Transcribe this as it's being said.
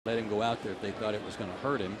let him go out there if they thought it was going to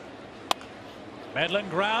hurt him. Medlin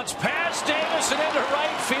grounds past Davis and into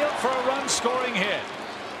right field for a run scoring hit.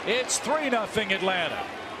 It's 3-0 Atlanta.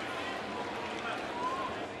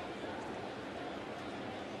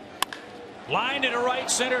 Line into right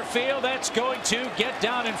center field. That's going to get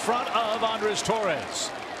down in front of Andres Torres.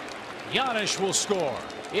 Giannis will score.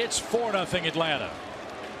 It's 4-0 Atlanta.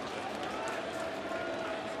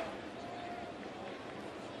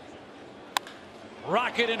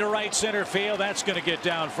 Rocket into right center field. That's going to get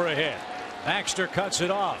down for a hit. Baxter cuts it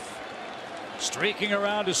off. Streaking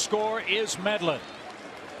around to score is Medlin.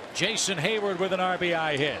 Jason Hayward with an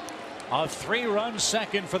RBI hit. A 3-run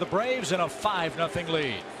second for the Braves and a 5-0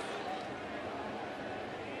 lead.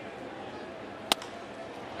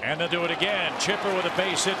 And they'll do it again. Chipper with a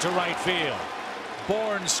base hit to right field.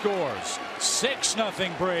 Bourne scores.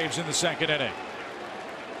 6-0 Braves in the second inning.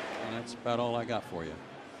 And that's about all I got for you.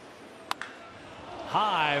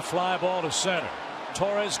 High fly ball to center.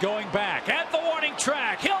 Torres going back at the warning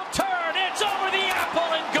track. He'll turn. It's over the apple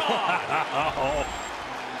and gone.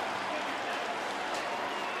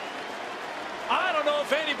 I don't know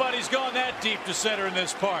if anybody's gone that deep to center in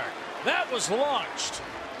this park. That was launched.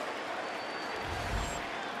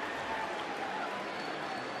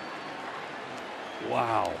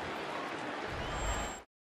 Wow.